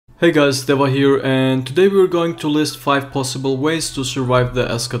Hey guys, Deva here, and today we're going to list 5 possible ways to survive the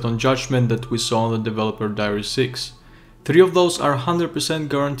Escaton Judgement that we saw on the developer diary 6. 3 of those are 100%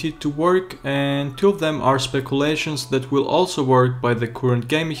 guaranteed to work, and 2 of them are speculations that will also work by the current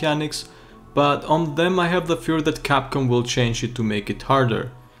game mechanics, but on them I have the fear that Capcom will change it to make it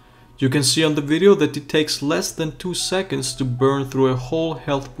harder. You can see on the video that it takes less than 2 seconds to burn through a whole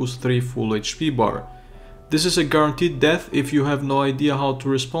health boost 3 full HP bar. This is a guaranteed death if you have no idea how to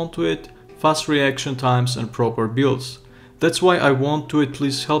respond to it, fast reaction times and proper builds. That's why I want to at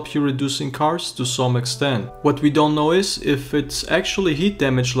least help you reducing cards to some extent. What we don't know is if it's actually heat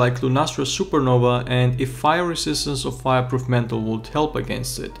damage like Lunastra's Supernova and if fire resistance of Fireproof Mantle would help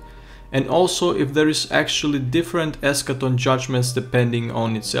against it. And also if there is actually different Escaton Judgments depending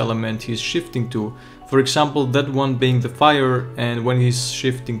on its element he's shifting to. For example, that one being the fire, and when he's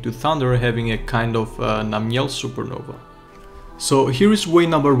shifting to thunder having a kind of Namiel Supernova. So here is way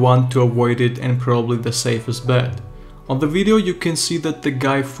number 1 to avoid it and probably the safest bet. On the video you can see that the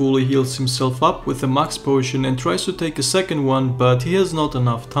guy fully heals himself up with a max potion and tries to take a second one, but he has not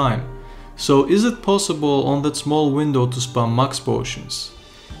enough time. So is it possible on that small window to spam max potions?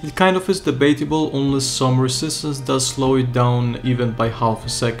 It kind of is debatable unless some resistance does slow it down even by half a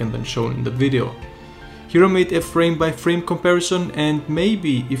second as shown in the video. Here I made a frame by frame comparison, and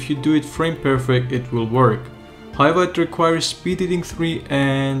maybe if you do it frame perfect it will work. However, it requires speed eating 3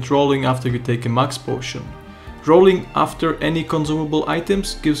 and rolling after you take a max potion. Rolling after any consumable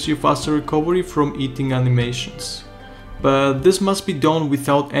items gives you faster recovery from eating animations. But this must be done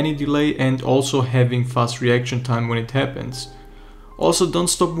without any delay and also having fast reaction time when it happens. Also, don't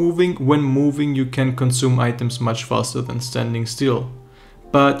stop moving. When moving you can consume items much faster than standing still.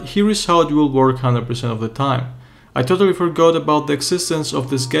 But here is how it will work 100% of the time. I totally forgot about the existence of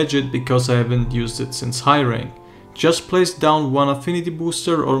this gadget because I haven't used it since high rank. Just place down one affinity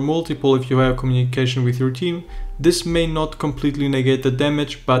booster or multiple if you have communication with your team. This may not completely negate the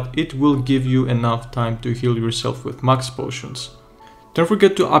damage, but it will give you enough time to heal yourself with max potions. Don't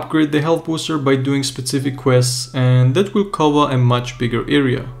forget to upgrade the health booster by doing specific quests, and that will cover a much bigger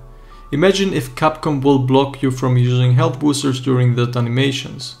area. Imagine if Capcom will block you from using health boosters during the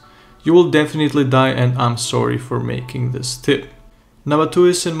animations. You will definitely die, and I'm sorry for making this tip. Number 2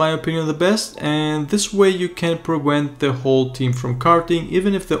 is in my opinion the best, and this way you can prevent the whole team from carting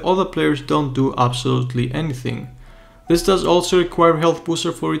even if the other players don't do absolutely anything. This does also require health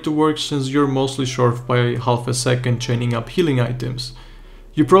booster for it to work since you're mostly short by half a second chaining up healing items.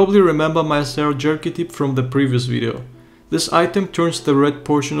 You probably remember my Zero Jerky tip from the previous video. This item turns the red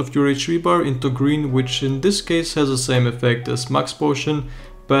portion of your HP bar into green, which in this case has the same effect as max potion,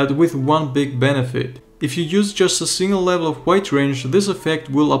 but with one big benefit. If you use just a single level of white range, this effect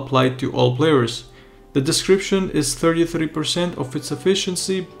will apply to all players. The description is 33% of its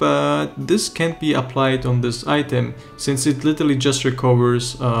efficiency, but this can't be applied on this item since it literally just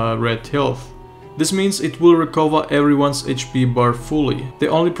recovers red health. This means it will recover everyone's HP bar fully. The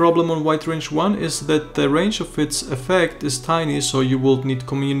only problem on White Range 1 is that the range of its effect is tiny, so you will need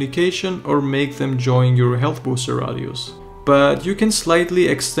communication or make them join your health booster radius. But you can slightly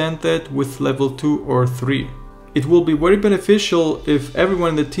extend that with level 2 or 3. It will be very beneficial if everyone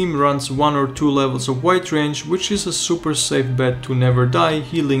in the team runs 1 or 2 levels of White Range, which is a super safe bet to never die,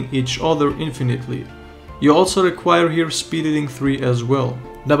 healing each other infinitely. You also require here speed eating 3 as well.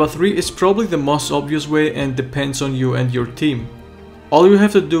 Number 3 is probably the most obvious way and depends on you and your team. All you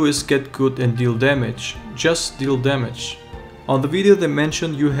have to do is get good and deal damage. Just deal damage. On the video they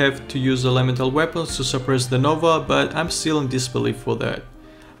mentioned you have to use elemental weapons to suppress the Nova, but I'm still in disbelief for that.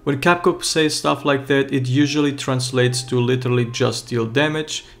 When Capcom says stuff like that, it usually translates to literally just deal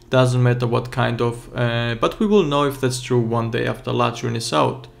damage, doesn't matter what kind of, but we will know if that's true one day after Alatreon is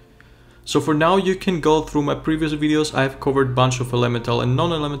out. So for now you can go through my previous videos. I have covered bunch of elemental and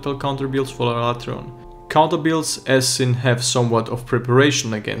non-elemental counter builds for Alatreon. Counter builds as in have somewhat of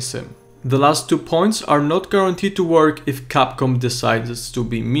preparation against him. The last 2 points are not guaranteed to work if Capcom decides to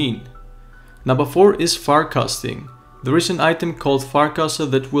be mean. Number 4 is Farcasting. There is an item called Farcaster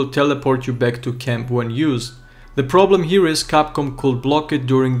that will teleport you back to camp when used. The problem here is Capcom could block it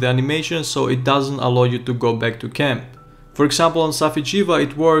during the animation, so it doesn't allow you to go back to camp. For example, on Safijiva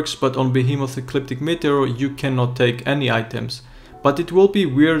it works, but on Behemoth Ecliptic Meteor you cannot take any items. But it will be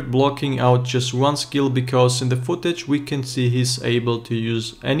weird blocking out just one skill because in the footage we can see he's able to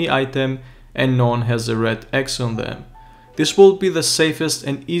use any item and none has a red X on them. This will be the safest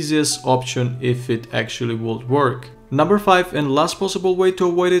and easiest option if it actually would work. Number 5 and last possible way to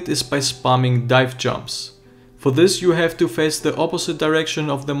avoid it is by spamming dive jumps. For this you have to face the opposite direction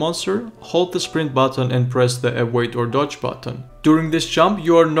of the monster, hold the sprint button and press the avoid or dodge button. During this jump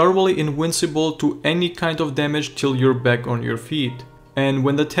you are normally invincible to any kind of damage till you're back on your feet. And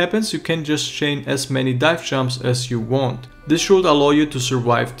when that happens you can just chain as many dive jumps as you want. This should allow you to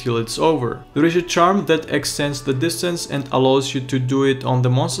survive till it's over. There is a charm that extends the distance and allows you to do it on the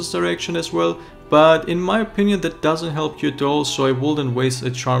monster's direction as well, but in my opinion that doesn't help you at all, so I wouldn't waste a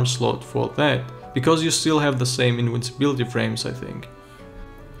charm slot for that, because you still have the same invincibility frames I think.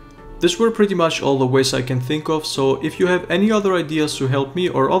 These were pretty much all the ways I can think of, so if you have any other ideas to help me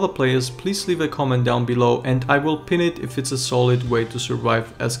or other players, please leave a comment down below and I will pin it if it's a solid way to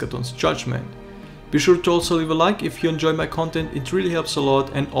survive Escaton's Judgement. Be sure to also leave a like if you enjoy my content, it really helps a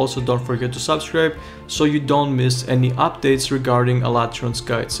lot, and also don't forget to subscribe so you don't miss any updates regarding Alatreon's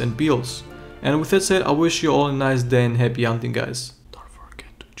guides and builds. And with that said, I wish you all a nice day and happy hunting guys.